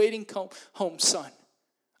 I've been waiting to come home, son.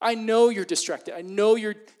 I know you're distracted. I know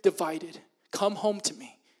you're divided. Come home to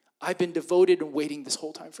me. I've been devoted and waiting this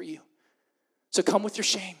whole time for you. So come with your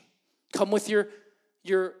shame. Come with your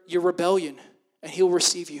rebellion, and he'll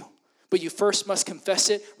receive you. But you first must confess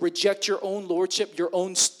it, reject your own lordship, your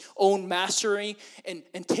own mastery,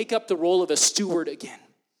 and take up the role of a steward again.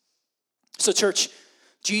 So church,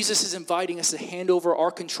 Jesus is inviting us to hand over our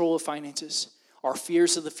control of finances, our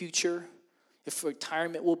fears of the future, if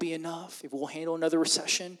retirement will be enough, if we'll handle another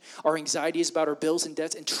recession, our anxieties about our bills and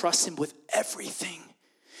debts, and trust him with everything.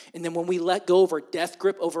 And then when we let go of our death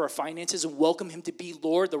grip over our finances and welcome him to be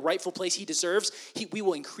Lord, the rightful place he deserves, we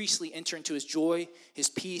will increasingly enter into his joy, his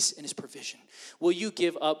peace, and his provision. Will you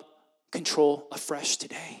give up control afresh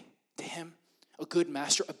today to him? A good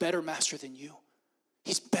master, a better master than you.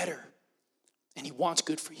 He's better, and he wants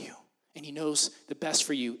good for you. And he knows the best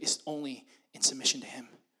for you is only in submission to him.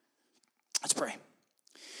 Let's pray.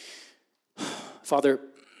 Father,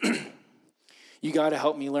 you got to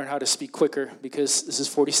help me learn how to speak quicker because this is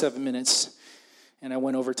 47 minutes and I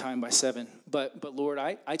went over time by 7. But Lord,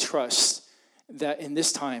 I trust that in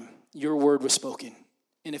this time your word was spoken.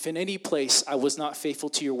 And if in any place I was not faithful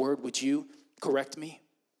to your word, would you correct me?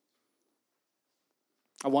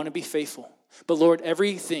 I want to be faithful. But Lord,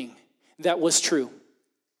 everything that was true,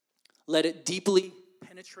 let it deeply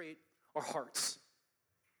penetrate our hearts.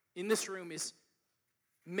 In this room is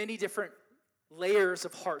many different layers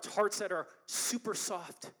of hearts that are super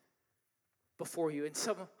soft before you, and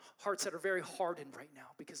some hearts that are very hardened right now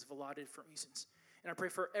because of a lot of different reasons. And I pray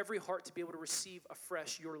for every heart to be able to receive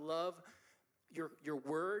afresh your love, your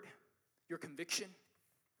word, your conviction,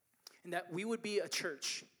 and that we would be a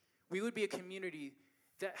church, we would be a community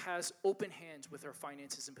that has open hands with our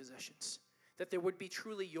finances and possessions, that they would be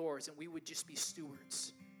truly yours and we would just be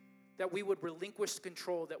stewards. That we would relinquish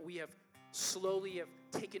control that we have slowly have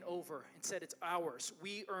taken over and said it's ours.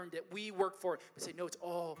 We earned it. We worked for it. But say, no, it's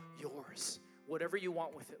all yours. Whatever you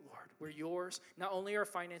want with it, Lord. We're yours. Not only our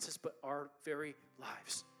finances, but our very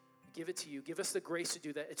lives. Give it to you. Give us the grace to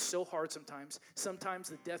do that. It's so hard sometimes. Sometimes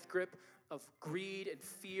the death grip of greed and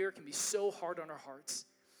fear can be so hard on our hearts.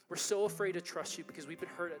 We're so afraid to trust you because we've been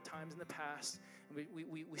hurt at times in the past.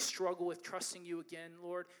 We struggle with trusting you again,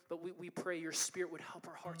 Lord, but we pray your spirit would help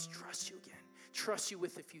our hearts trust you again. Trust you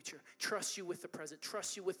with the future. Trust you with the present.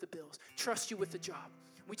 Trust you with the bills. Trust you with the job.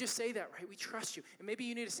 We just say that, right? We trust you. And maybe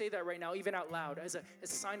you need to say that right now, even out loud, as a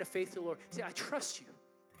sign of faith to the Lord. Say, I trust you.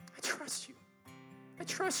 I trust you. I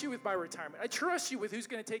trust you with my retirement. I trust you with who's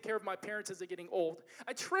going to take care of my parents as they're getting old.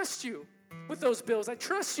 I trust you with those bills. I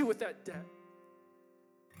trust you with that debt.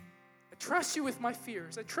 I trust you with my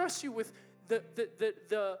fears. I trust you with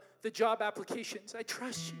the job applications. I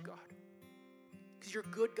trust you, God. Because you're a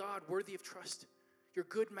good God, worthy of trust. You're a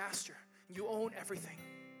good master. You own everything.